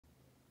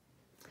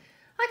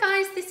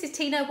this is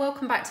Tina.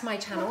 Welcome back to my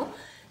channel.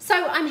 So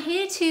I'm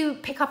here to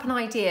pick up an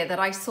idea that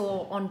I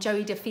saw on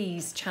Joie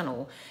DeFee's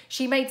channel.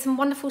 She made some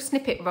wonderful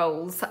snippet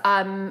rolls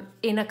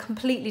in a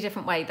completely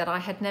different way that I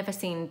had never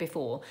seen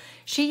before.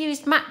 She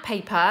used matte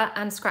paper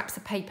and scraps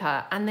of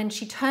paper, and then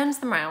she turns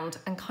them around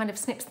and kind of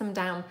snips them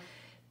down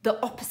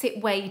the opposite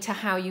way to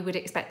how you would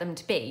expect them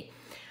to be,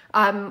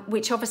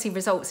 which obviously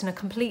results in a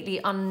completely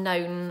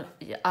unknown,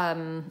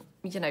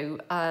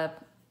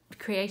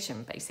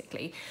 creation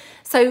basically.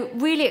 So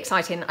really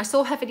exciting. I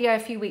saw her video a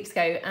few weeks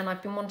ago and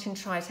I've been wanting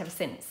to try it ever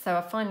since, so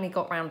I finally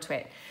got round to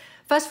it.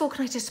 First of all,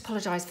 can I just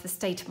apologise for the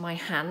state of my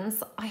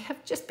hands? I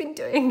have just been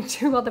doing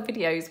 2 other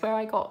videos where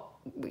I got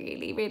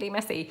really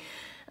messy,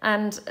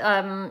 and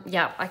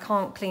yeah, I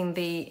can't clean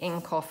the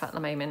ink off at the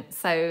moment,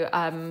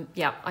 so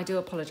yeah, I do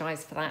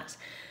apologise for that.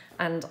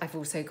 And I've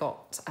also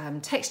got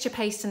texture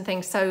paste and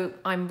things, so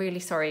I'm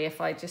really sorry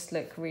if I just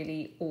look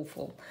really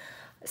awful.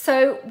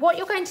 So what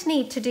you're going to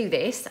need to do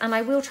this, and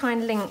I will try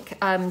and link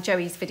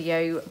Joey's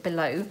video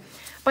below,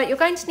 but you're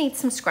going to need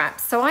some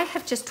scraps. So I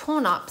have just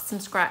torn up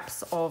some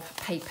scraps of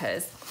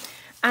papers.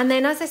 And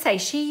then, as I say,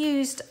 she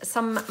used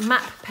some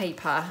map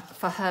paper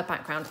for her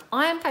background.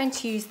 I am going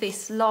to use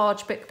this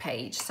large book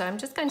page. So I'm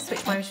just going to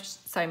switch my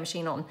sewing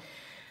machine on.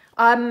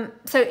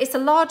 So it's a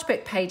large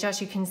book page, as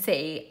you can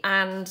see.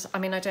 And I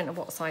mean, I don't know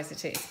what size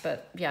it is,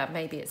 but yeah,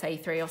 maybe it's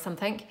A3 or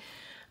something.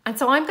 And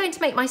so I'm going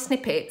to make my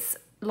snippets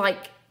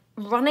like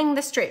running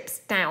the strips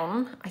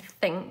down, I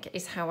think,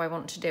 is how I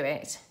want to do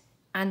it.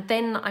 And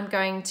then I'm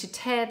going to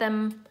tear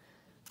them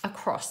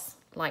across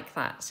like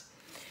that.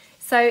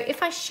 So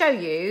if I show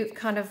you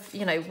kind of,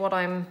 you know, what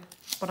I'm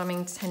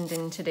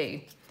intending to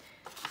do.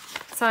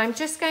 So I'm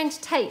just going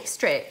to take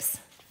strips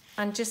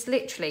and just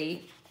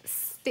literally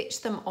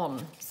stitch them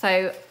on.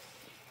 So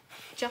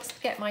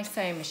just get my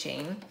sewing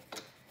machine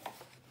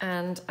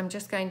and I'm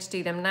just going to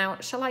do them. Now,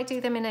 shall I do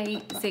them in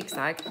a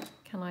zigzag?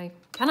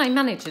 Can I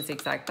manage a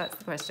zigzag? That's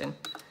the question.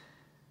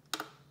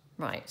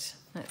 Right,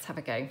 let's have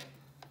a go.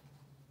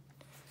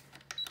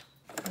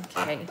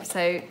 Okay,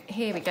 so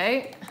here we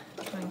go.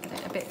 Try and get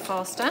it a bit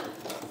faster.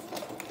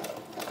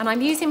 And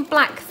I'm using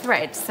black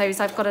thread, so as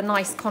I've got a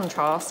nice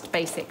contrast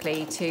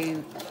basically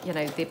to, you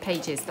know, the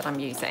pages that I'm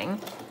using.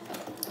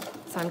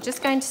 So I'm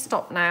just going to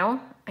stop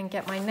now and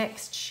get my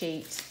next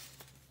sheet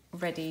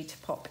ready to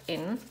pop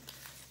in.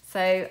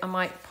 So I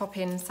might pop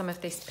in some of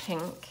this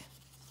pink.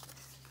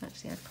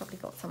 Actually, I've probably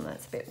got some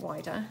that's a bit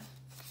wider.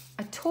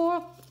 I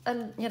tore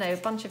a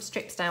bunch of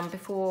strips down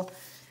before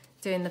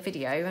doing the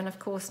video, and of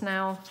course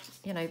now,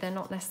 you know, they're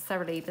not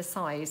necessarily the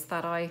size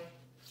that I,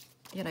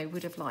 you know,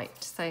 would have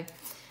liked. So I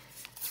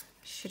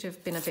should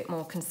have been a bit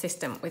more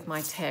consistent with my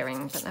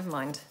tearing, but never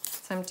mind.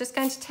 So I'm just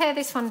going to tear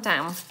this one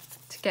down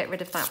to get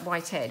rid of that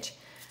white edge,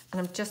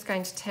 and I'm just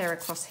going to tear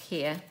across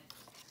here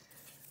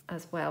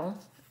as well.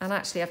 And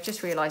actually, I've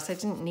just realised I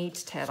didn't need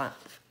to tear that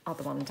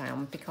other one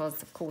down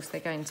because of course they're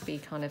going to be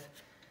kind of,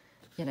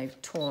 you know,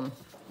 torn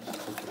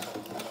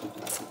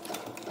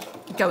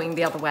going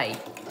the other way,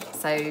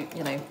 so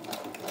you know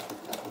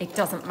it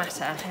doesn't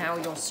matter how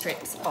your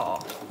strips are,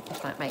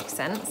 if that makes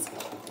sense.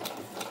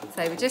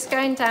 So we're just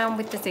going down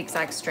with the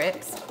zigzag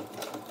strips.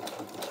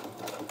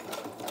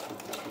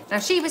 Now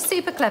she was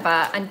super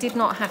clever and did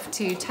not have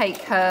to take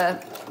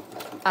her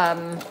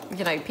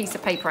piece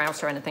of paper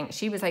out or anything.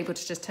 She was able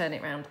to just turn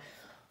it around.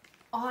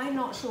 I'm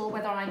not sure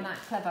whether I'm that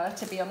clever,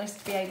 to be honest,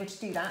 to be able to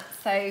do that.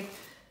 So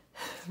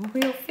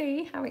we'll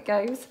see how it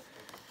goes.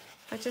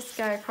 If I just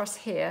go across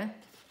here,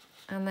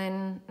 and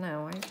then,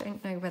 no, I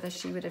don't know whether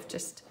she would have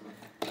just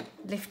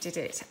lifted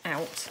it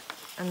out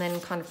and then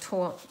kind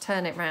of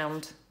turn it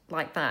round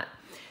like that.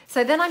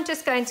 So then I'm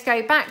just going to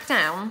go back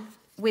down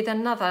with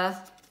another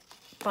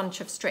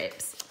bunch of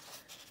strips.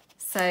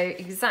 So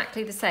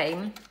exactly the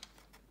same,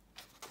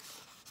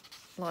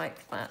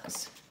 like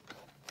that.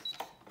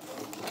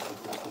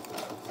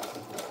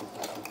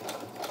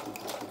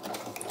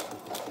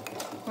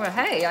 Well,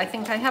 hey, I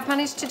think I have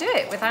managed to do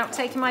it without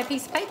taking my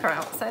piece of paper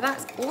out, so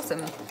that's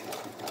awesome.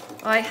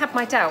 I had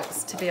my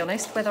doubts, to be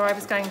honest, whether I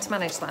was going to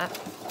manage that.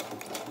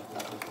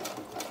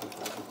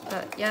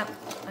 But yeah,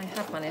 I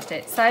have managed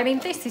it. So, I mean,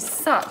 this is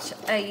such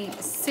a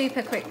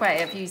super quick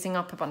way of using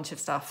up a bunch of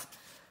stuff.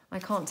 I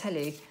can't tell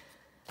you.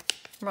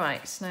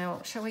 Right, now,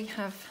 shall we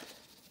have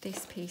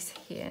this piece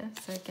here?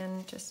 So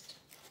again, just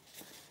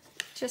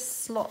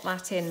slot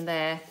that in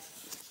there.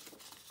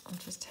 I'll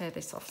just tear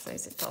this off so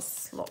it does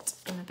slot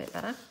in a bit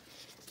better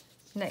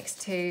next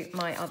to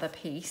my other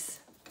piece.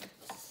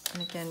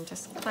 And again,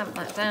 just clamp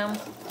that down,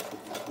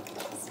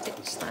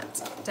 stitch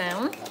that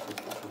down.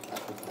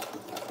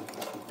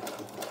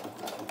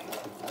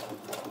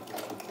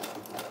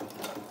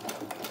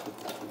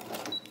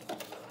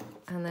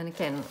 And then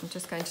again, I'm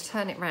just going to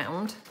turn it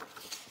round,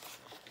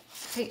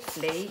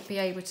 hopefully be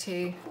able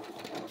to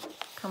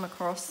come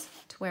across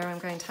to where I'm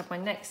going to have my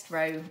next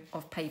row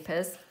of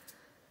papers.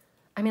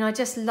 I mean, I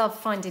just love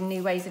finding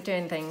new ways of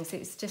doing things.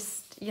 It's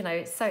just, you know,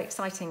 it's so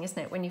exciting, isn't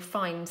it, when you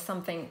find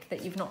something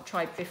that you've not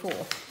tried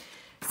before.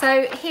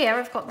 So here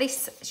I've got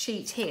this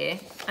sheet here,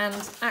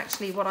 and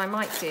actually what I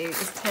might do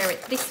is tear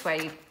it this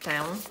way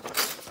down,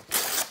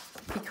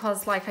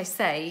 because like I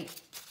say,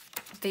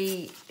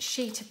 the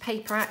sheet of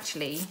paper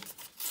actually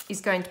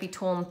is going to be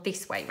torn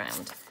this way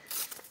round.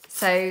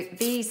 So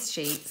these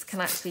sheets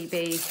can actually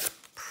be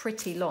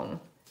pretty long.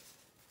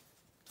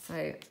 So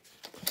I'll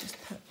just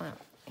put that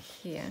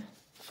here,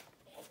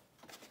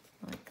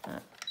 like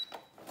that.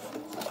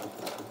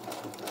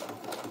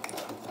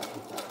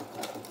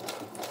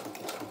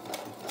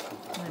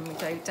 And then we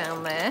go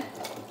down there.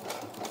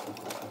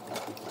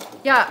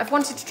 Yeah, I've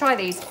wanted to try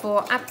these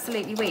for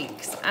absolutely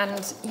weeks,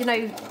 and you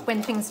know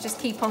when things just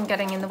keep on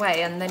getting in the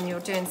way and then you're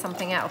doing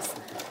something else.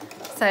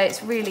 So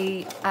it's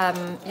really,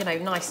 you know,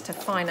 nice to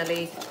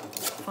finally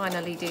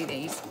do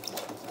these.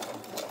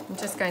 I'm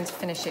just going to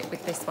finish it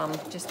with this one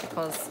just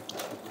because,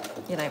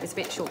 you know, it was a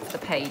bit short for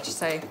the page.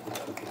 So,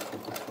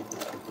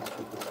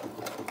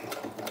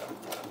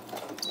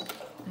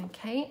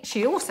 okay.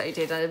 She also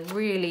did a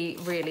really,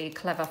 really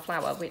clever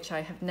flower, which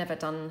I have never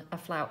done a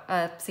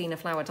flower, seen a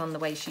flower done the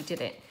way she did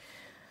it.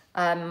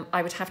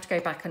 I would have to go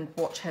back and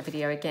watch her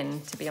video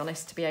again, to be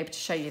honest, to be able to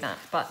show you that.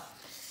 But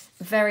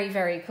very,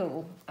 very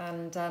cool,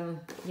 and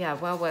yeah,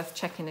 well worth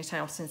checking it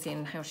out and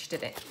seeing how she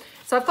did it.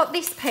 So I've got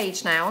this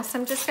page now, so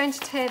I'm just going to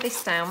tear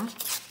this down.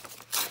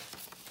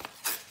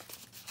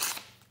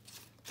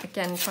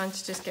 Again, trying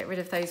to just get rid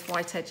of those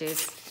white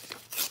edges.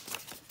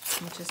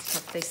 And just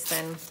have this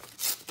then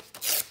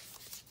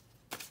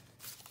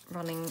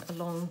running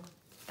along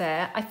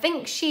there. I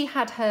think she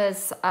had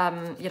hers,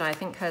 you know, I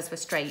think hers were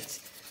straight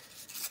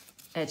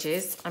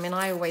edges. I mean,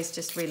 I always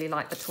just really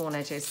like the torn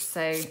edges,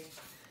 so...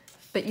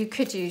 But you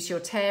could use your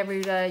tear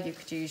ruler, you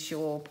could use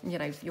your, you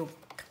know, your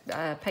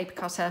paper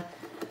cutter,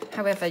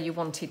 however you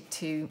wanted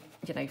to,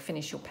 you know,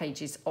 finish your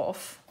pages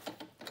off.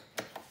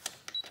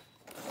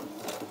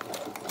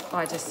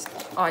 I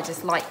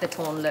just like the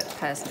torn look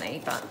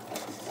personally, but,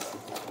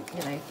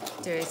 you know,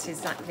 do it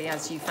exactly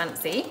as you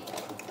fancy.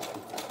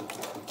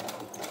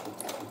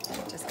 So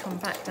just come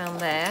back down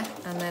there,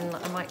 and then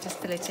I might just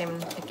fill it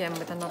in again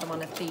with another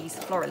one of these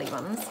florally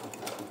ones.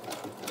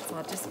 So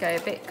I'll just go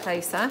a bit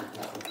closer.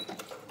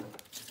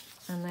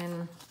 And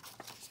then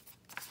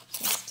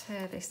just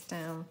tear this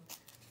down.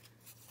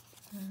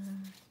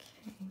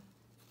 Okay.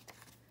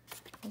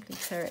 Probably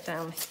tear it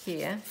down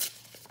here.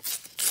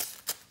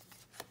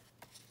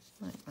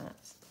 Like that.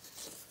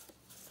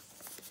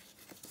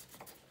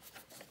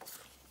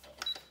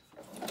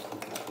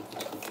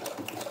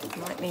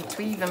 Might need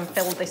to even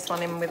fill this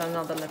one in with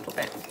another little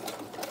bit.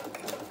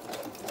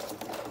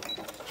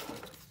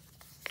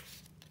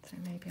 So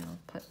maybe I'll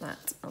put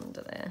that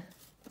under there.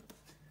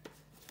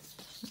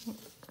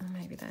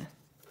 Maybe there,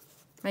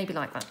 maybe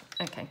like that.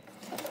 Okay,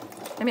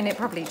 I mean, it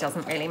probably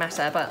doesn't really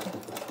matter, but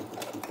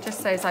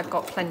just so as I've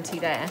got plenty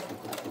there.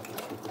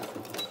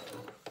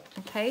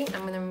 Okay,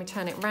 and then we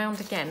turn it round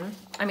again.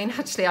 I mean,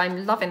 actually,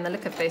 I'm loving the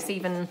look of this,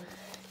 even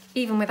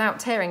without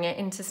tearing it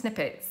into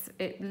snippets.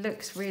 It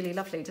looks really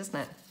lovely, doesn't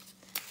it?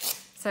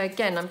 So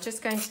again, I'm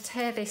just going to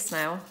tear this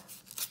now.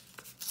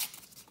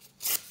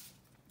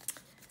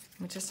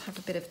 We'll just have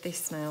a bit of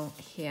this now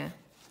here.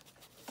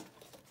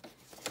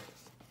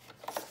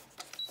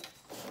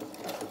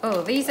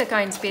 Oh, these are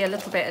going to be a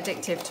little bit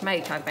addictive to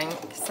make, I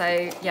think.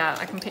 So yeah,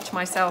 I can picture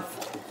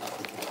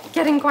myself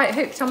getting quite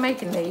hooked on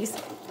making these.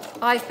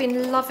 I've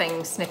been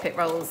loving snippet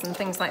rolls and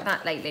things like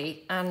that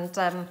lately. And,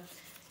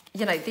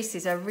 you know, this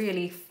is a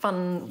really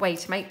fun way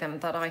to make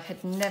them that I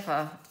had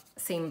never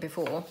seen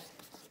before.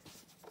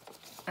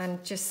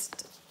 And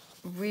just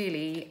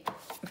really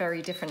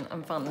very different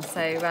and fun.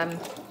 So,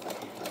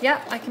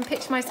 yeah, I can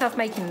picture myself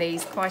making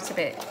these quite a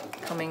bit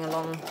coming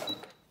along,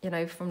 you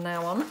know, from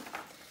now on.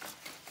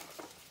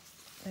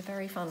 They're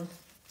very fun.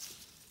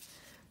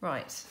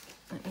 Right,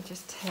 let me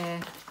just tear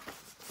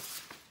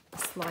a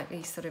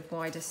slightly sort of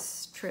wider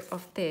strip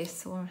of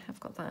this. Or I have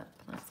got that,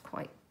 but that's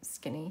quite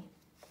skinny.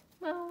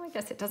 Well, I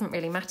guess it doesn't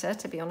really matter,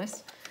 to be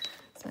honest.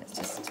 So let's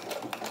just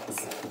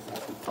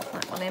pop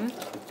that one in.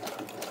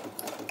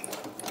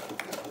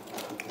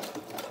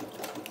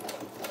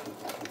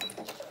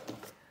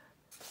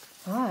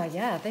 Ah,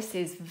 yeah, this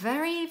is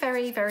very,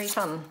 very, very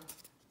fun.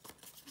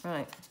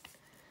 Right.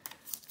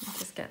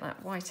 Just get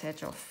that white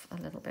edge off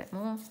a little bit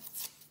more.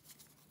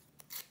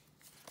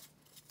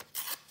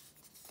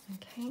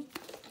 Okay.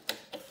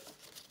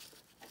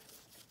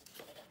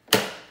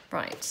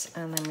 Right,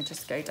 and then we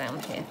just go down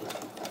here.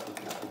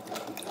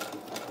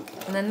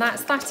 And then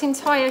that's that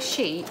entire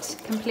sheet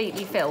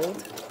completely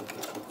filled.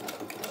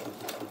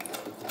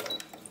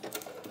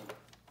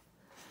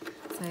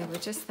 So we'll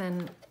just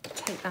then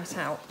take that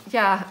out.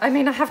 Yeah, I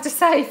mean, I have to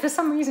say, for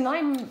some reason,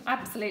 I'm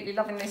absolutely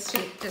loving this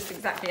sheet just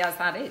exactly as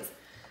that is.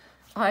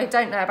 I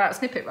don't know about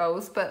snippet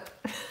rolls, but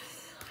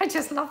I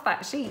just love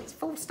that sheet,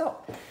 full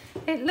stop.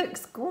 It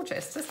looks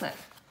gorgeous, doesn't it?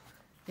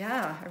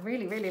 Yeah, I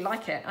really, really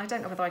like it. I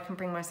don't know whether I can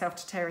bring myself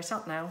to tear it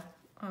up now.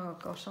 Oh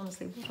gosh,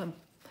 honestly,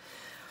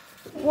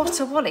 what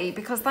a wally,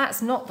 because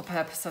that's not the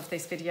purpose of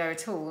this video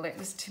at all. It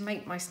was to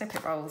make my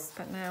snippet rolls,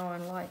 but now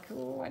I'm like,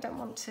 oh, I don't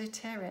want to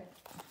tear it.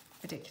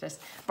 ridiculous.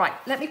 Right,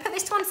 let me put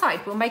this to one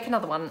side. We'll make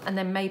another one, and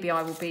then maybe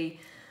I will be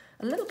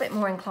a little bit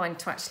more inclined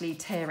to actually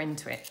tear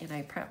into it. You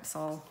know, perhaps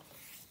I'll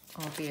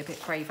be a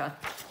bit braver.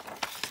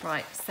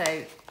 Right,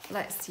 so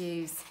let's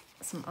use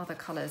some other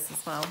colours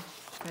as well.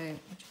 So I'll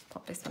just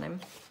pop this one in.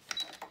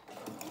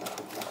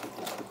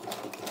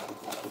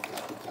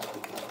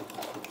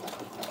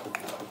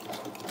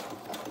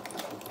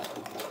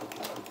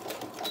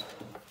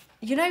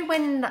 You know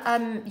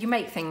when you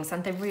make things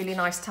and they're really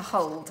nice to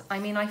hold? I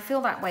mean, I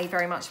feel that way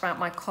very much about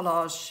my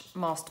collage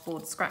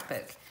masterboard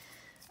scrapbook.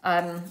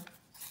 I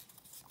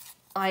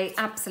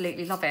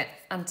absolutely love it.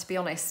 And to be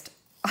honest,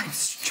 I'm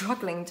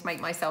struggling to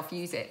make myself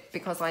use it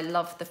because I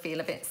love the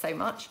feel of it so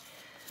much.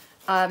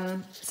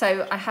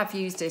 So I have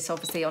used it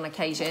obviously on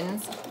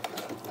occasions.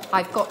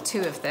 I've got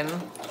 2 of them.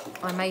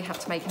 I may have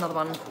to make another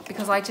one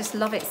because I just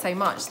love it so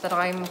much that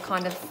I'm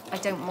kind of, I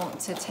don't want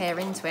to tear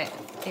into it.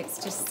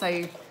 It's just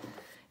so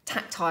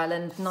tactile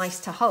and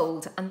nice to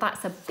hold, and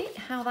that's a bit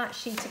how that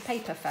sheet of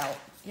paper felt,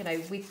 you know,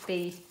 with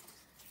the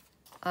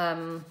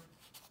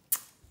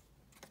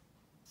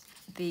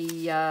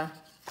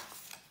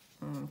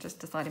just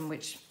deciding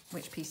which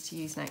piece to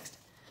use next,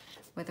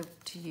 whether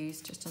to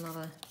use just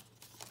another,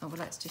 oh well,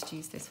 let's just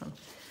use this one.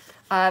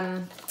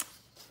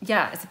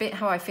 Yeah, it's a bit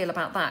how I feel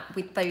about that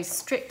with those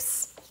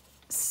strips,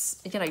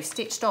 you know,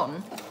 stitched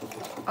on.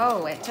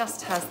 Oh, it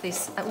just has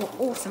this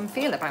awesome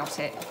feel about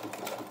it,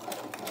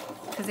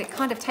 because it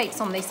kind of takes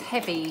on this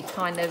heavy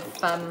kind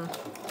of, I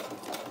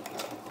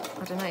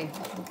don't know,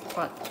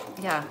 but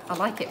yeah, I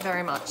like it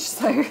very much.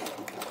 So,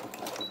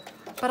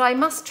 but I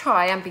must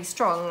try and be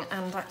strong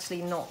and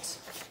actually not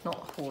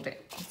hoard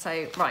it.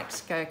 So,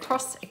 right, go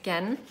across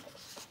again.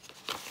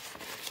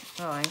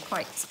 Oh, I'm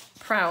quite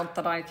proud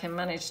that I can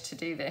manage to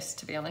do this,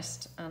 to be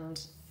honest,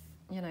 and,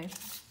 you know,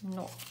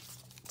 not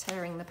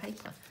tearing the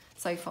paper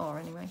so far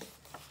anyway.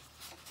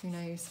 Who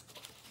knows?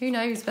 Who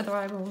knows whether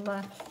I will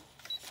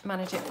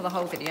manage it for the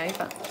whole video,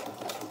 but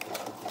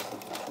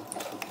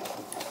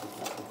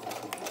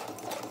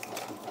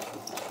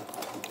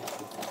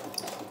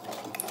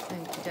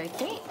okie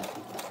dokie.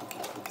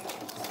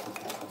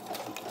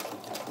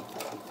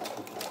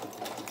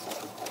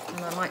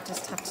 And I might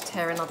just have to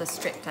tear another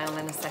strip down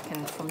in a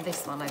second from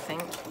this one, I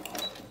think.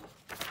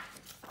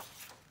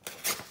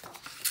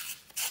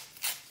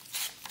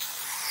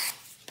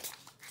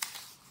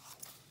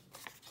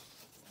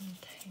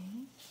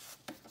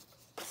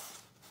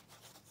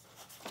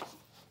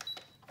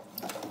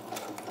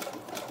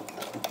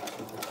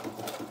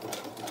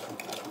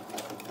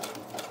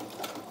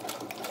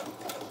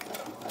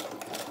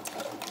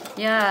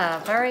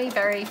 Yeah, very,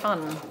 very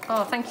fun.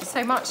 Oh, thank you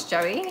so much,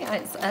 Joey.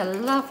 It's a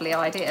lovely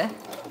idea.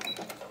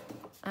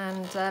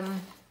 And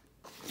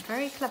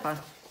very clever,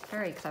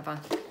 very clever.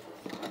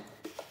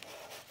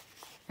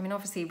 I mean,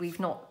 obviously we've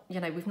not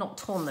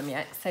torn them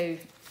yet. So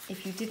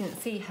if you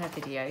didn't see her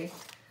video,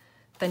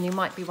 then you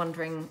might be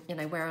wondering, you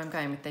know, where I'm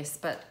going with this.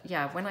 But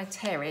yeah, when I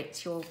tear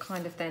it, you'll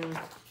kind of then,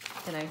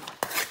 you know,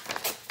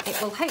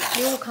 it will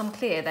hopefully all come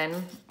clear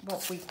then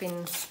what we've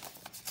been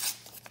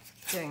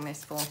doing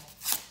this for.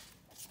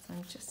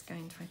 I'm just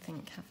going to, I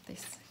think, have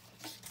this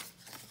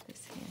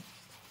here.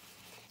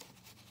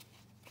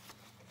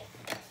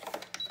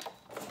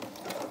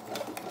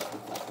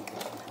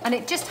 And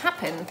it just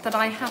happened that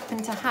I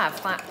happen to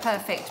have that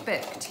perfect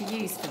book to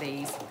use for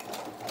these,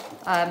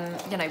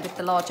 you know, with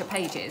the larger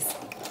pages.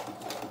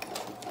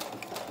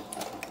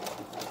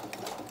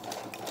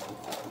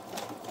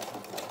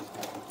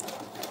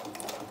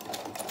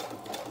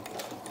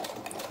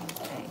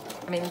 Okay,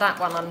 I mean, that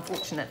one,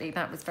 unfortunately,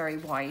 that was very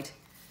wide.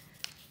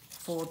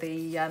 For the,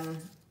 you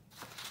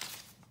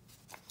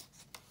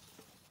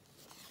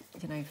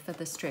know, for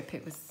the strip,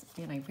 it was,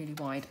 you know, really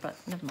wide, but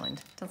never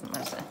mind, doesn't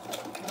matter.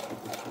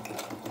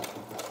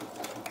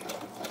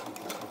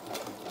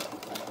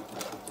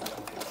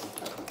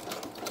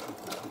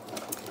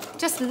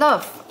 Just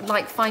love,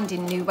 like,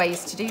 finding new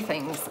ways to do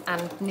things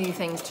and new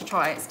things to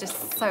try. It's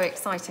just so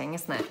exciting,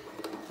 isn't it?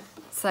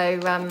 So,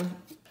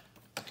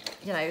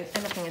 you know,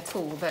 anything at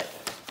all that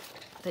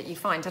you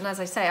find. And as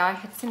I say, I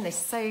had seen this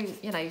so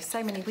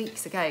many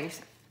weeks ago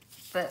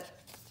that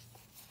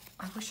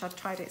I wish I'd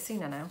tried it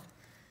sooner now,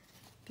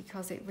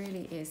 because it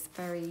really is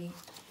very,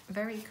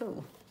 very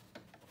cool.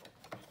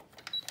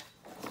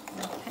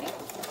 Okay.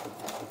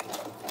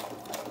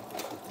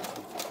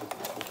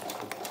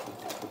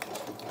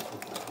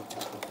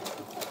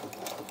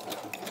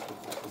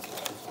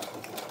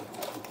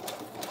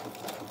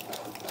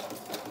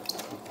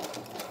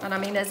 And I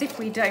mean, as if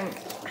we don't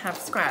have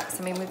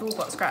scraps. I mean, we've all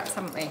got scraps,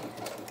 haven't we?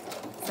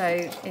 So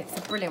it's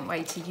a brilliant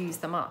way to use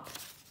them up.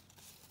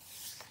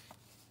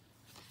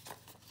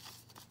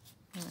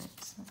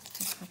 Right, so let's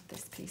just have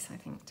this piece, I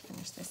think, to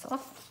finish this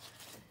off.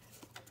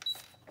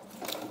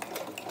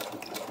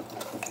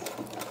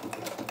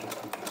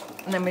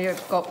 And then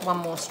we've got one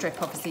more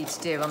strip, obviously, to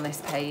do on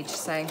this page,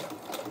 so. Okay,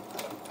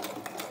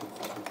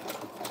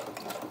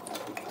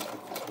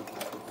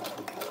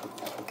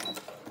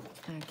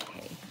 and then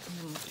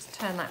we'll just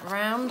turn that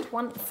round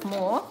once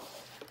more.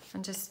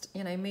 And just,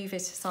 you know, move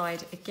it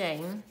aside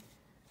again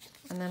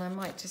And then I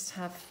might just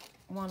have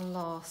one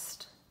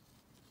last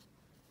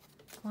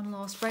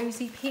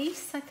rosy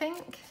piece, I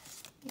think.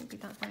 Maybe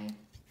that way.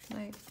 No.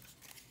 I'll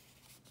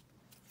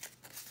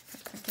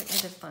get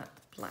rid of that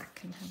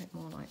black and have it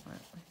more like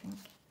that, I think.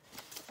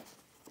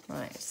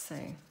 Right, so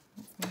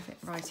let's move it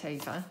right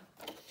over.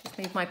 Just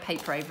move my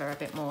paper over a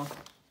bit more.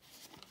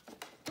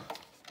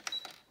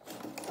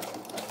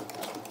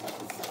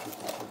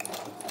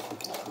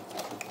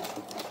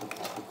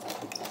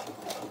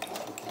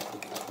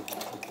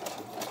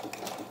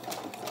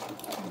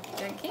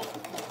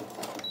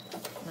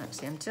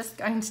 I'm just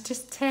going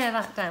to tear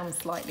that down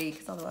slightly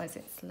because otherwise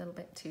it's a little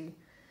bit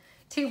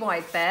too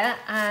wide there,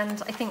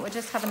 and I think we'll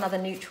just have another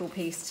neutral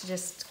piece to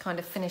just kind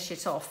of finish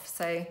it off.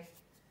 So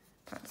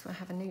perhaps we'll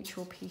have a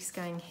neutral piece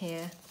going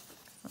here.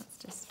 That's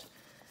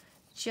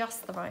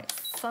just the right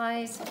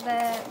size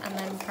there, and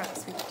then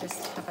perhaps we could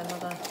just have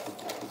another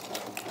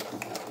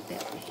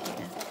bit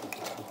here.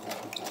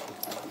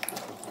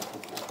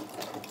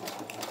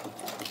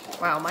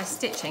 Wow, my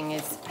stitching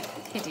is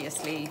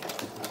hideously,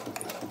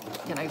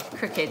 you know,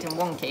 crooked and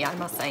wonky, I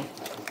must say.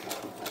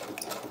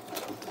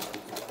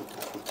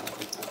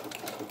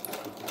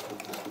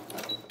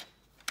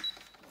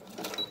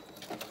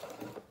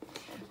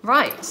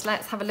 Right,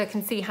 let's have a look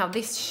and see how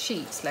this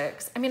sheet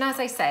looks. I mean, as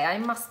I say, I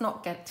must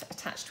not get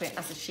attached to it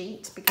as a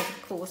sheet because,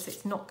 of course,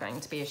 it's not going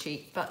to be a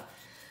sheet. But,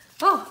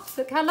 oh,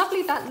 look how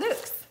lovely that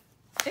looks.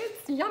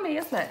 It's yummy,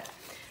 isn't it?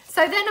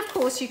 So then, of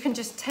course, you can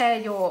just tear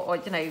your, or,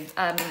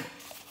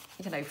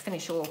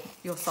 finish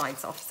your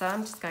sides off. So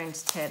I'm just going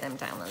to tear them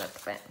down a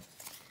little bit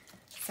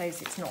so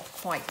it's not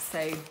quite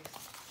so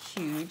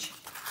huge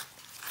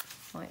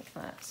like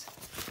that.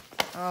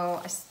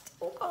 Oh, I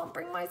still can't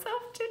bring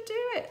myself to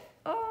do it.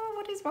 Oh,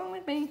 what is wrong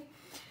with me?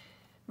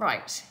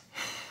 Right.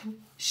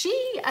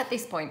 She, at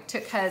this point,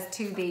 took hers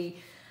to the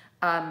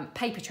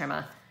paper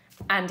trimmer,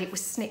 and it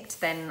was snipped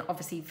then,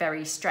 obviously,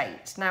 very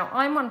straight. Now,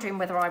 I'm wondering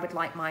whether I would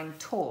like mine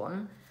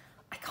torn.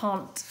 I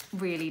can't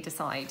really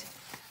decide.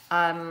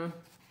 I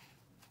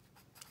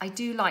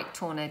do like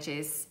torn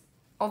edges.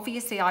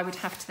 Obviously, I would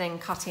have to then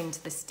cut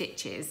into the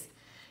stitches.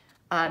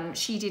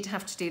 She did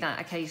have to do that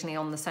occasionally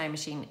on the sewing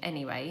machine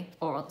anyway,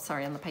 or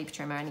sorry, on the paper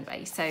trimmer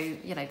anyway. So,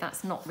 you know,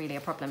 that's not really a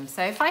problem.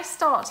 So if I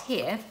start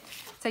here,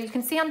 so you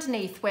can see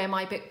underneath where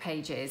my book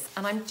page is,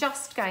 and I'm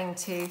just going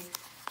to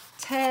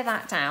tear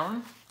that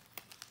down.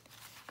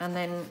 And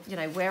then, you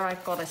know, where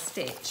I've got a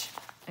stitch,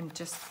 I'm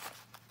just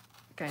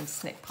going to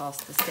snip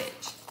past the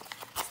stitch.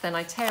 So then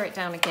I tear it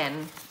down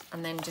again,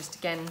 and then just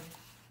again,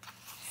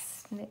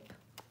 snip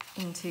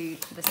into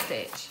the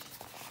stitch,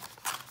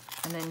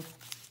 and then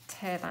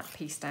tear that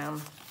piece down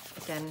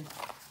again,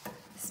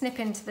 snip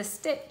into the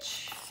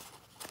stitch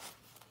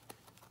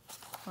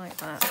like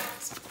that,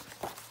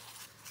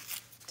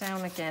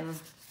 down again,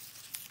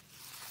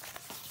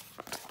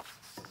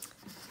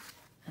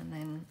 and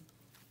then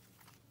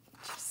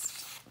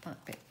just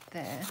that bit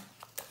there,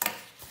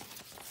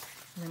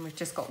 and then we've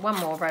just got one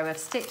more row of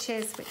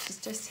stitches, which is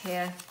just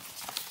here,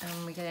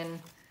 and we then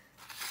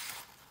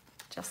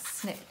just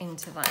snip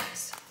into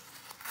that.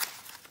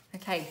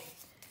 Okay,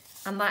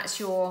 and that's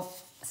your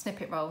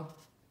snippet roll.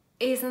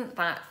 Isn't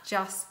that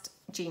just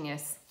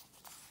genius?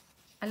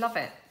 I love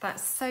it.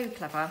 That's so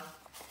clever.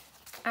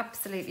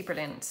 Absolutely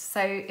brilliant.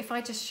 So if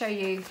I just show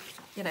you,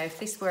 you know, if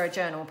this were a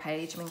journal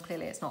page, I mean,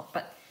 clearly it's not,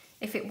 but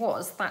if it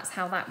was, that's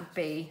how that would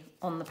be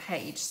on the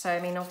page. So, I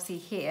mean, obviously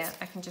here,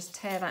 I can just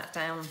tear that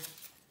down,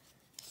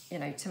 you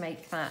know, to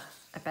make that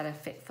a better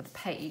fit for the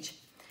page.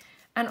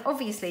 And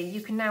obviously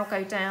you can now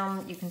go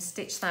down, you can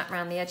stitch that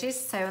around the edges.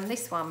 So on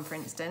this one, for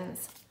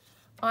instance,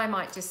 I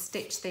might just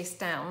stitch this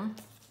down.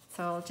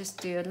 So I'll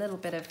just do a little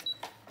bit of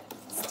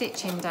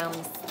stitching down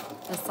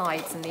the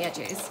sides and the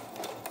edges.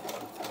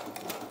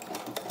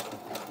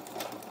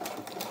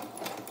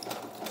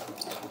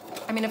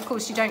 I mean, of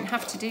course, you don't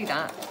have to do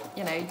that.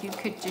 You know, you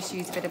could just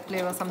use a bit of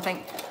glue or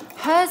something.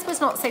 Hers was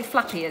not so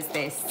flappy as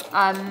this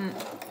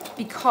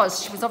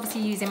because she was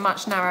obviously using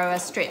much narrower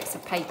strips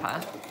of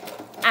paper.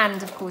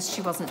 And of course,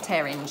 she wasn't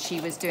tearing. She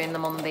was doing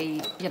them on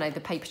the, you know, the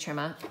paper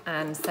trimmer.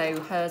 And so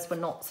hers were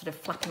not sort of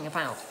flapping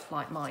about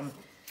like mine.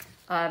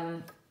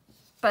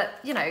 But,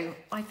 you know,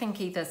 I think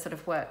either sort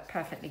of worked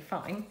perfectly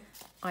fine.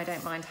 I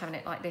don't mind having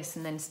it like this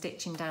and then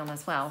stitching down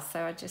as well.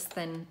 So I just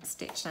then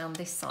stitch down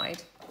this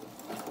side.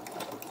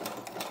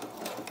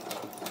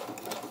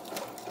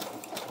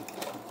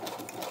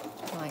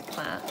 Like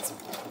that.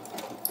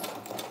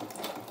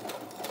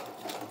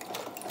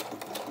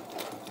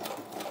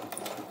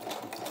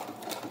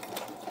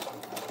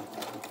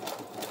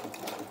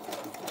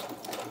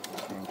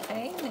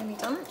 Okay, nearly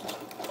done.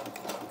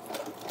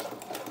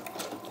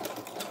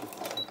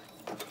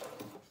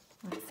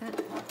 That's it.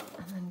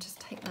 And then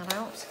just take that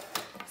out.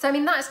 So, I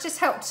mean, that's just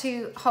helped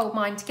to hold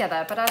mine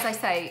together. But as I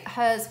say,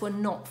 hers were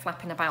not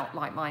flapping about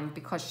like mine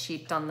because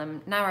she'd done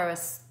them narrower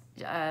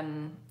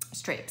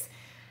strips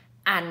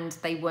and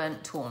they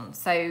weren't torn.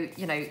 So,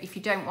 you know, if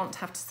you don't want to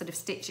have to sort of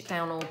stitch it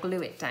down or glue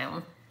it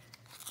down,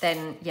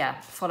 then, yeah,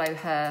 follow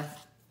her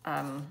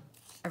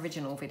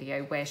original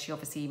video where she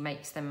obviously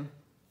makes them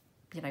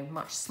you know,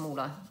 much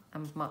smaller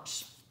and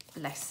much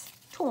less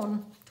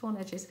torn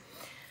edges.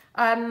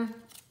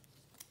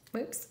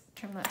 Whoops,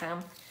 trim that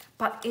down.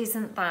 But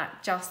isn't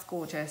that just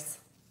gorgeous?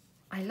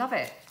 I love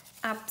it.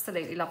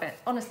 Absolutely love it.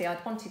 Honestly,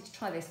 I'd wanted to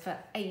try this for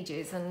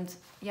ages, and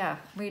yeah,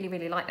 really,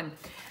 really like them.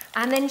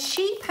 And then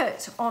she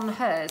put on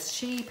hers,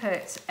 she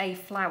put a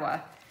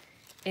flower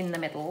in the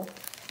middle.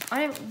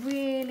 I don't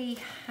really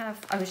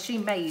have, oh, she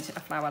made a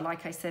flower,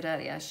 like I said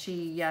earlier.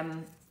 She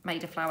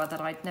made a flower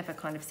that I'd never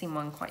kind of seen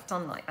one quite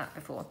done like that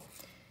before.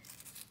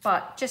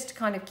 But just to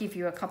kind of give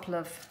you a couple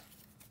of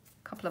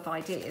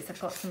ideas, I've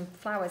got some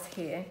flowers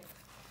here.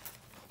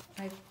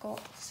 I've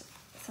got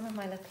some of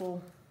my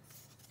little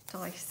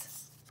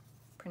dice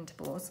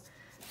printables.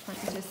 I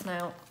can just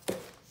now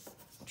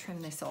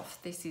trim this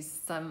off. This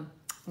is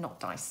not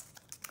dice,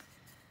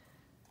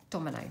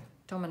 domino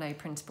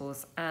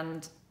printables.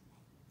 And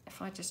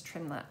if I just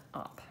trim that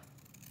up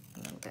a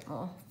little bit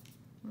more,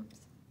 oops,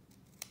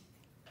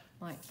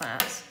 like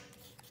that.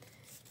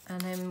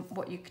 And then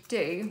what you could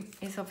do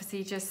is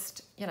obviously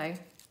just, you know,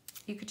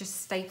 you could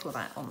just staple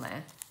that on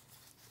there.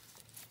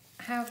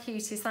 How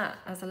cute is that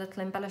as a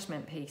little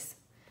embellishment piece?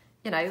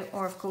 You know,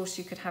 or of course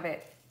you could have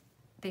it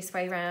this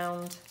way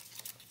round,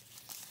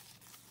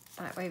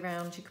 that way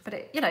round. You could put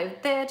it, you know,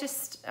 they're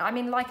just, I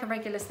mean, like a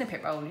regular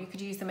snippet roll. You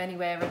could use them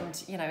anywhere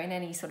and, you know, in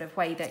any sort of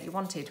way that you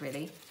wanted,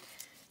 really.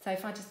 So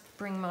if I just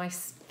bring my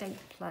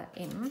stapler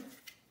in.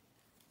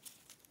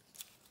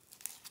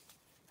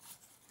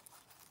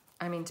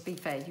 I mean, to be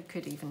fair, you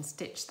could even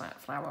stitch that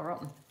flower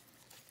on,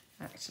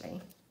 actually.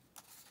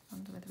 I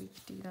wonder whether we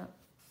could do that.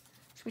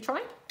 Should we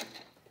try?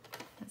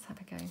 Let's have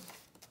a go.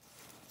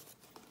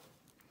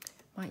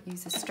 Might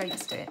use a straight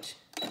stitch.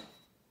 And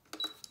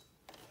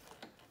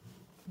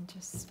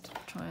just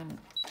try and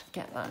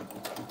get that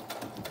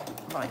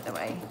right the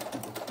way.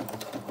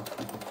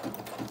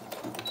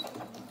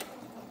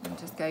 And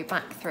just go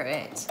back through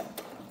it.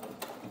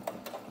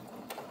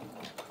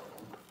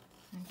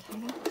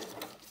 Okay.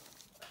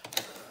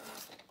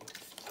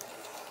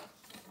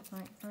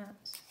 Like that.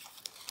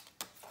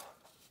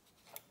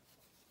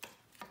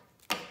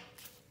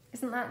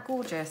 Isn't that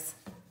gorgeous?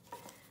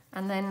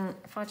 And then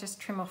if I just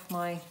trim off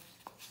my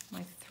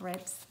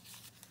threads.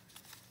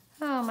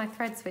 Oh, my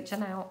threads, which are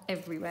now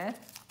everywhere.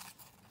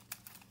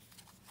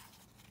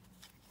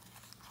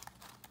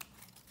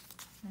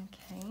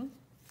 Okay.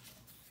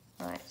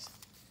 Right.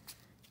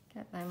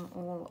 Get them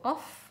all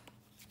off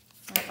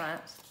like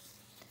that.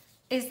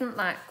 Isn't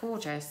that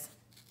gorgeous?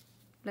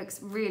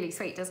 Looks really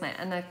sweet, doesn't it?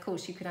 And of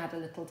course you could add a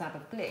little dab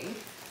of glue.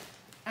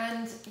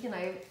 And, you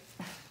know,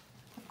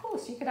 of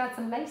course you could add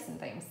some lace and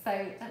things. So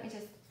let me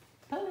just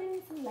pull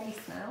in some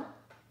lace now.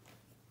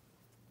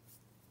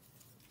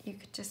 You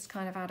could just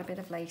kind of add a bit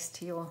of lace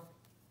to your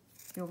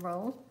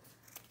roll.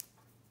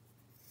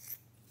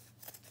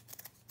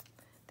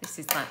 This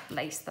is that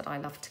lace that I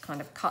love to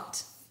kind of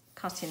cut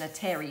in a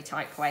terry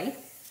type way.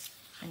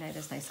 I know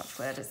there's no such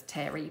word as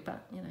terry,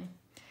 but you know,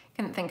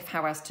 couldn't think of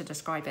how else to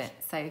describe it.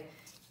 So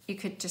you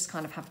could just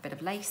kind of have a bit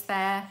of lace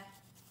there.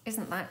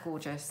 Isn't that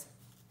gorgeous?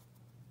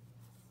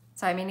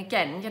 So I mean,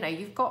 again, you know,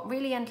 you've got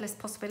really endless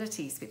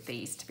possibilities with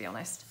these, to be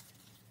honest.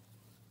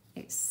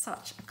 It's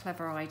such a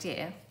clever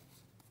idea.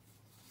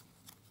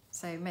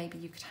 So maybe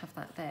you could have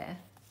that there.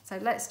 So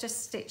let's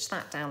just stitch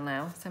that down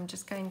now. So I'm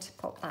just going to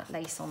pop that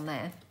lace on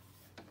there.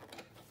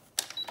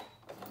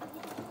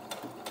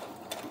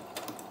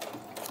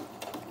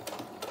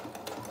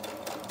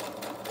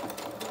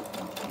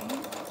 Okay.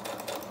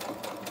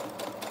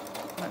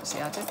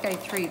 Actually, I'll just go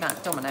through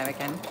that domino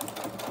again.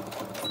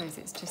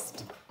 So it's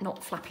just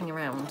not flapping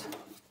around.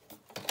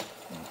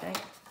 Okay.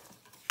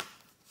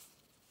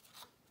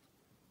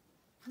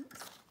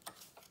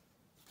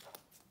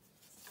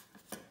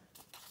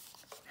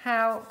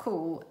 How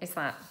cool is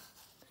that?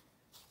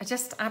 I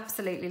just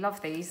absolutely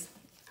love these.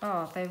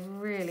 Oh, they're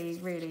really,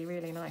 really,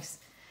 really nice.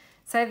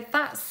 So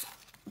that's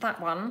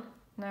that one.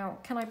 Now,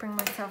 can I bring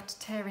myself to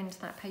tear into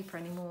that paper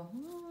anymore?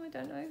 Oh, I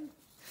don't know.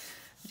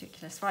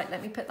 Ridiculous. Right,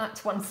 let me put that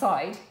to one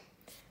side.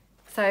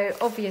 So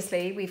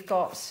obviously we've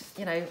got,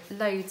 you know,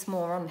 loads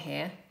more on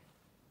here.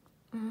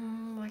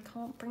 I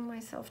can't bring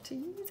myself to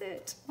use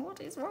it. What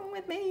is wrong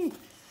with me?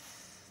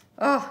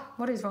 Oh,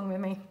 what is wrong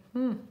with me?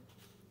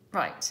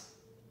 Right.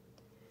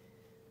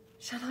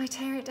 Shall I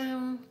tear it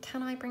down?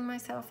 Can I bring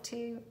myself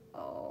to?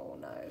 Oh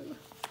no.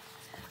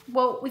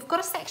 Well, we've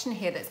got a section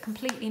here that's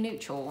completely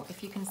neutral,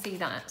 if you can see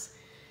that.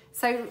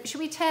 So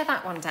should we tear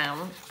that one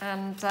down?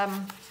 And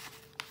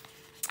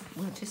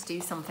we'll just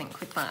do something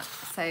with that.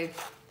 So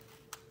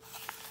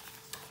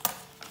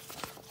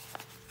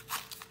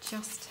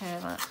just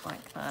tear that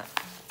like that.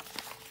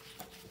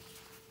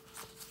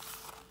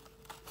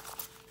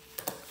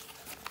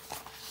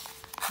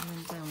 And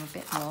then down a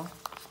bit more.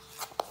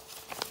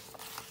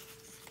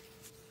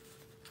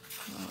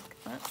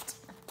 Like that.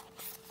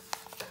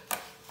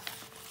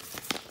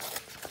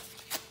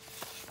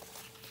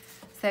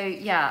 So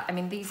yeah, I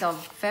mean, these are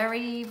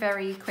very,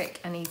 very quick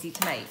and easy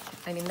to make.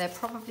 I mean, they're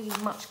probably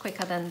much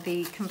quicker than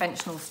the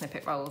conventional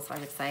snippet rolls, I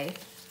would say.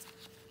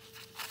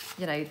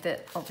 You know,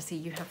 that obviously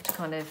you have to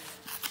kind of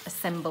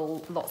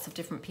assemble lots of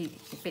different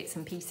bits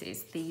and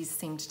pieces, these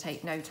seem to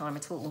take no time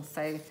at all.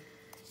 So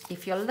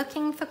if you're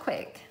looking for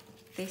quick,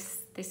 this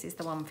is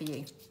the one for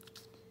you.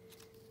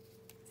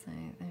 So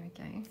there we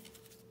go.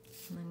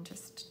 And then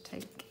just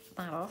take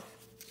that off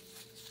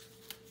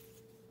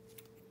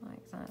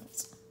like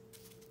that.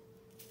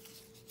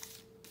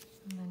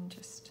 And then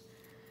just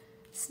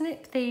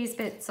snip these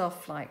bits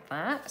off like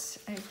that.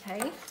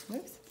 Okay,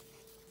 whoops.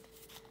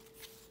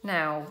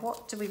 Now,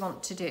 what do we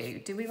want to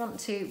do?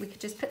 We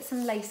could just put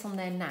some lace on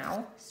there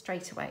now,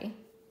 straight away.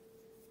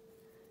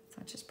 So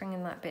I'm just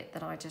bringing that bit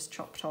that I just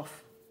chopped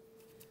off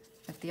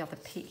of the other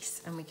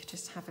piece, and we could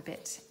just have a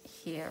bit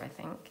here, I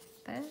think,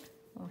 there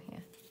or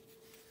here.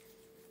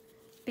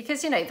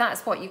 Because, you know,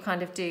 that's what you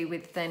kind of do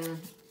with then,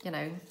 you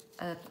know,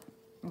 a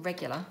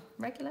regular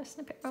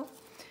snippet roll.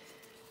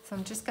 So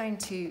I'm just going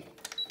to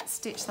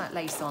stitch that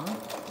lace on.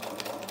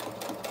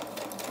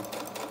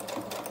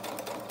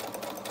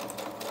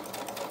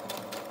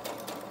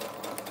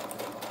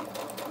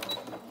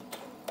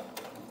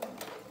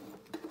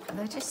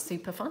 They're just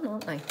super fun,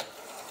 aren't they?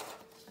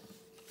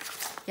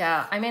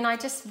 Yeah, I mean, I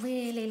just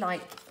really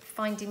like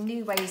finding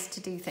new ways to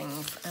do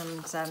things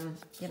and,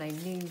 you know,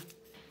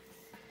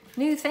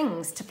 new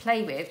things to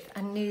play with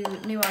and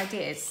new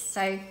ideas.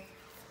 So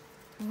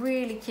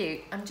really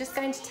cute. I'm just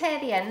going to tear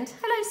the end.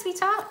 Hello,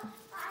 sweetheart.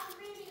 I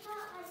really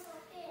hurt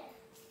myself here.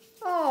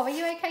 Oh, are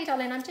you okay,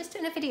 darling? I'm just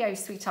doing a video,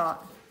 sweetheart.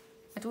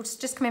 My daughter's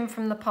just come in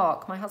from the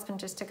park. My husband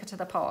just took her to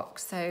the park.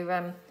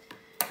 So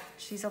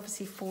she's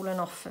obviously fallen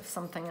off of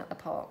something at the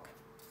park.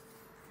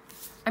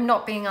 I'm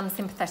not being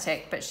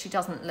unsympathetic, but she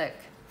doesn't look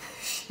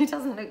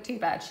too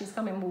bad. She's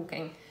come in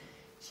walking.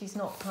 She's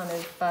not kind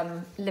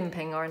of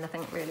limping or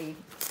anything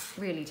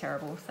really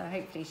terrible. So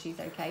hopefully she's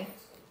okay.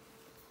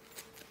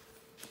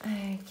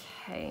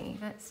 Okay,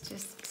 let's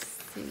just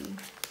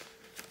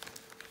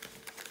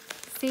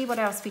see what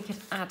else we could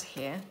add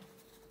here.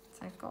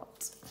 So I've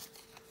got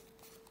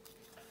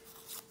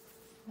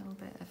a little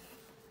bit of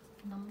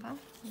number.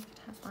 We could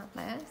have that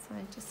there. So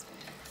I just,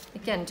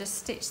 again, just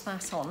stitch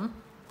that on.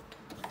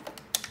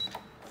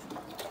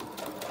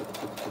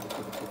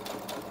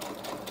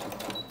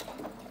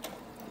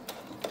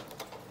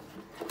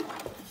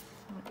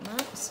 Like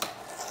that.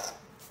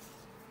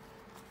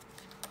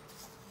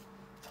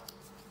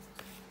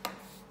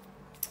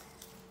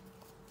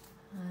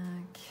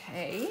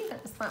 Okay,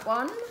 that's that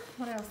one.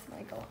 What else have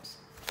I got?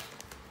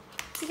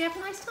 Did you have a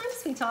nice time,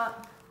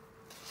 sweetheart?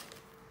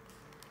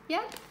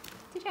 Yeah?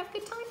 Did you have a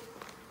good time?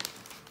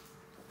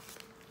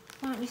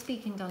 Why aren't you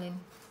speaking, darling?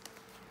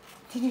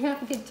 Did you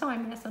have a good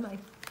time? Yes or no?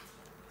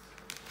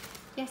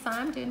 Yes,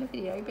 I am doing a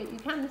video, but you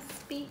can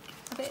speak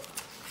a bit.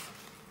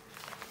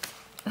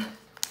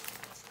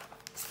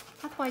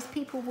 Otherwise,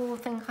 people will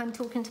think I'm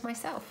talking to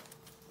myself.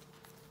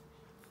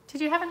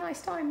 Did you have a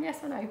nice time?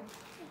 Yes or no?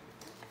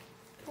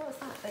 What's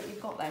that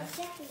you've got there?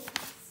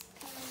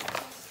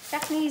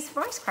 Japanese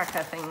rice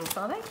cracker things,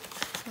 are they?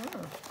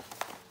 Oh.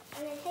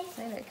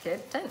 They look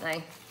good, don't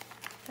they?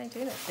 They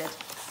do look good.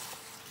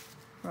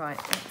 Right,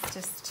 let's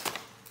just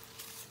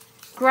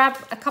grab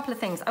a couple of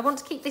things. I want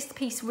to keep this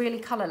piece really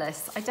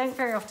colourless. I don't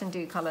very often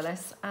do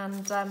colourless,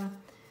 and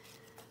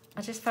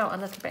I just felt a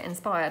little bit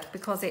inspired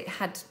because it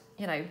had,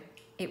 you know,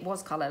 it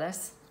was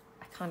colourless.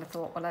 I kind of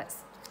thought, well, let's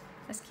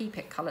keep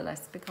it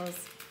colourless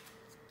because,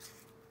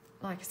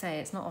 like I say,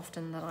 it's not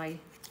often that I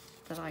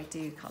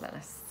do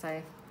colourless.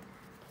 So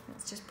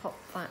let's just pop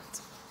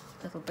that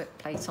little book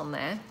plate on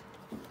there.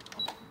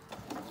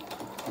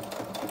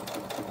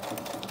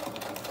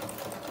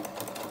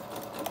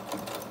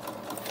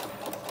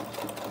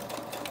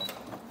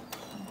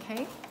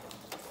 Okay.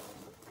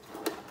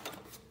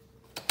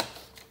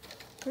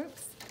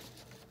 Oops.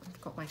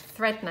 I've got my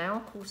thread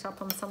now caught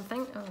up on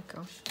something. Oh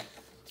gosh.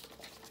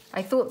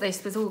 I thought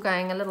this was all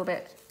going a little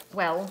bit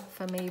well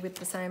for me with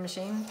the sewing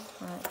machine.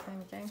 Right, there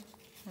we go.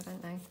 I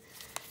don't know.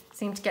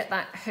 Seem to get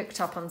that hooked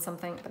up on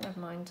something, but never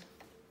mind.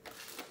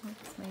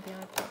 Oops,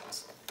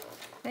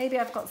 maybe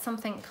I've got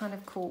something kind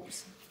of caught.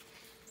 Let's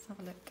have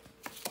a look.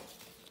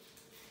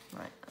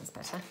 Right, that's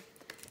better.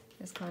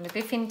 Just kind of,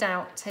 if in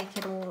doubt, take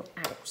it all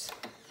out.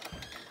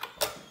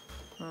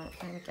 Right,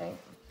 there we go.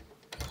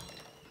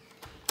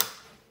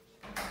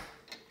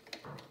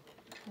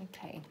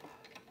 Okay.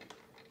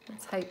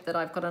 Let's hope that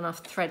I've got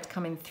enough thread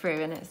coming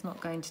through and it's not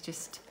going to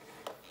just,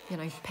 you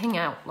know, ping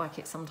out like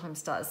it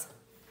sometimes does.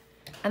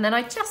 And then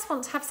I just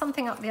want to have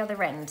something up the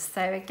other end.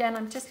 So again,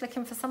 I'm just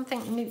looking for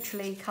something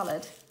neutrally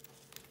coloured.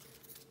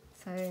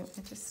 So I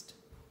just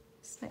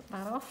snip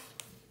that off.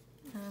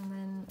 And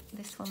then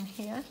this one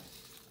here.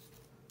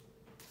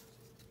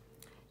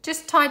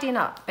 Just tidying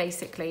up,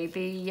 basically,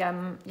 the, you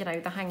know,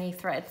 the hangy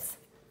threads.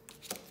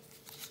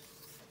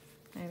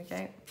 There we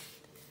go.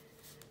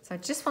 So I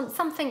just want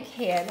something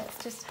here.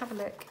 Let's just have a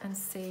look and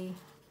see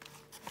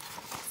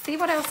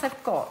what else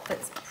I've got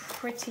that's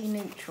pretty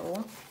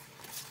neutral.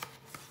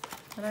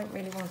 I don't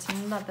really want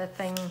another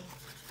thing,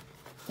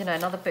 you know,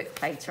 another book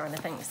plate or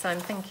anything. So I'm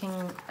thinking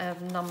a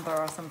number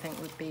or something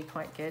would be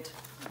quite good.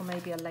 Or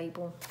maybe a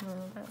label. No,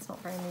 that's not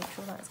very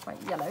neutral. That's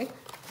quite yellow.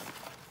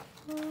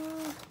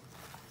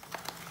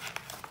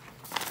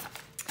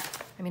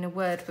 I mean, a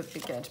word would be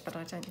good, but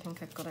I don't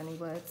think I've got any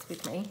words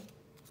with me.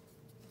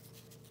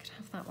 Could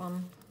have that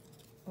one,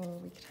 or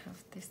we could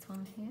have this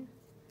one here.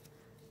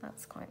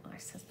 That's quite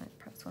nice, isn't it?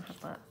 Perhaps we'll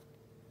have that.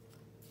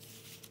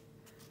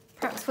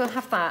 Perhaps we'll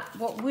have that.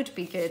 What would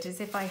be good is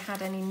if I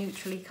had any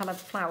neutrally coloured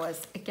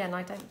flowers. Again,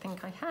 I don't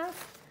think I have,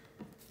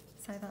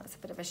 so that's a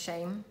bit of a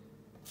shame.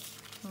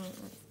 Let's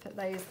put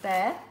those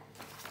there.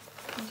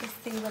 And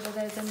just see whether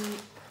there's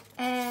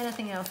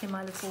anything else in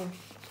my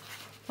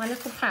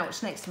little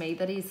pouch next to me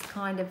that is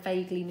kind of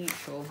vaguely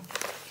neutral.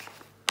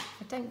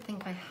 I don't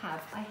think I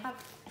have. I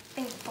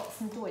think, got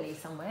some doily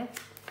somewhere.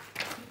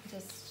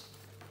 Just,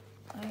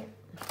 no,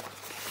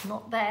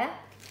 not there.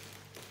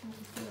 Let me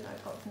see whether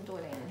I've got some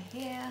doily in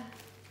here.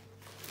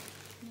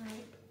 No.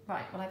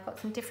 Right, well, I've got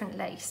some different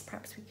lace.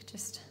 Perhaps we could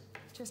just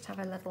have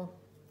a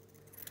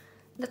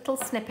little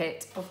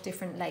snippet of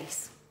different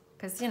lace,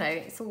 because, you know,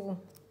 it's all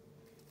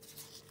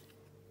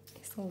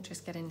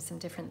just getting some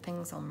different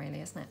things on,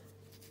 really, isn't it?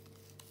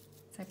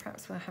 So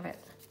perhaps we'll have it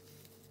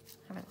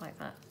like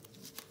that.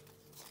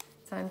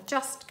 So I'm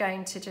just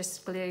going to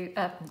just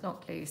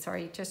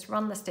just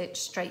run the stitch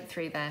straight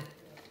through there.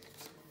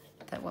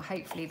 That will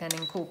hopefully then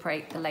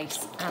incorporate the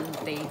lace and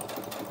the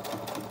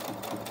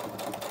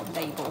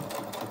label.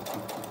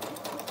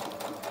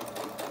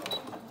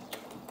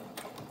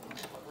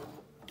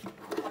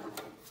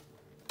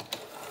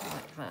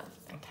 Like that,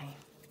 okay.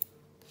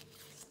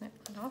 Snip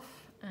that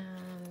off,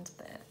 and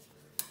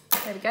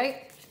there we go.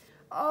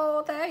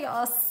 Oh, they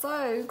are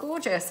so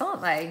gorgeous,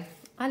 aren't they?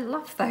 I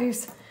love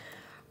those.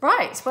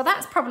 Right, well,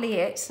 that's probably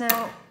it.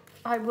 Now,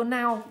 I will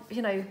now,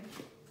 you know,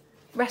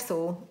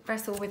 wrestle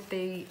with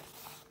the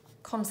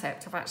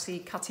concept of actually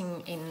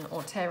cutting in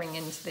or tearing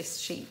into this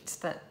sheet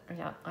that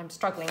I'm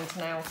struggling to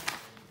now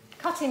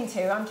cut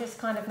into. I'm just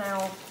kind of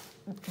now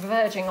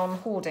verging on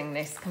hoarding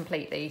this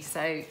completely.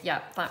 So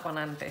yeah, that one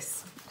and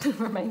this, the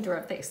remainder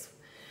of this.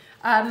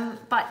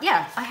 But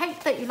yeah, I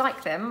hope that you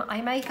like them.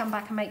 I may come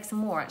back and make some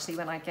more actually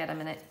when I get a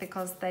minute,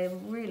 because they're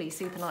really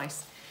super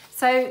nice.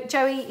 So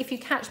Joey, if you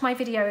catch my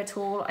video at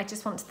all, I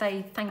just want to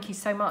say thank you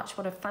so much.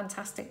 What a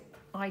fantastic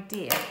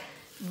idea.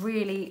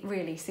 Really,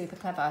 really super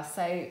clever.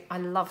 So I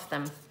love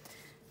them.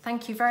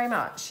 Thank you very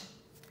much.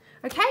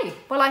 Okay,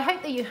 well, I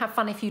hope that you have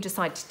fun if you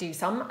decide to do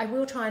some. I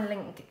will try and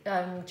link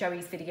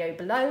Joey's video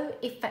below.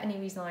 If for any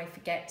reason I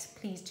forget,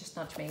 please just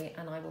nudge me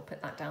and I will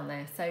put that down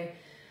there. So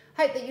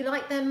hope that you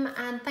like them,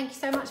 and thank you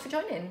so much for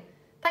joining.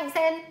 Thanks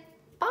then.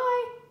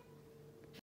 Bye.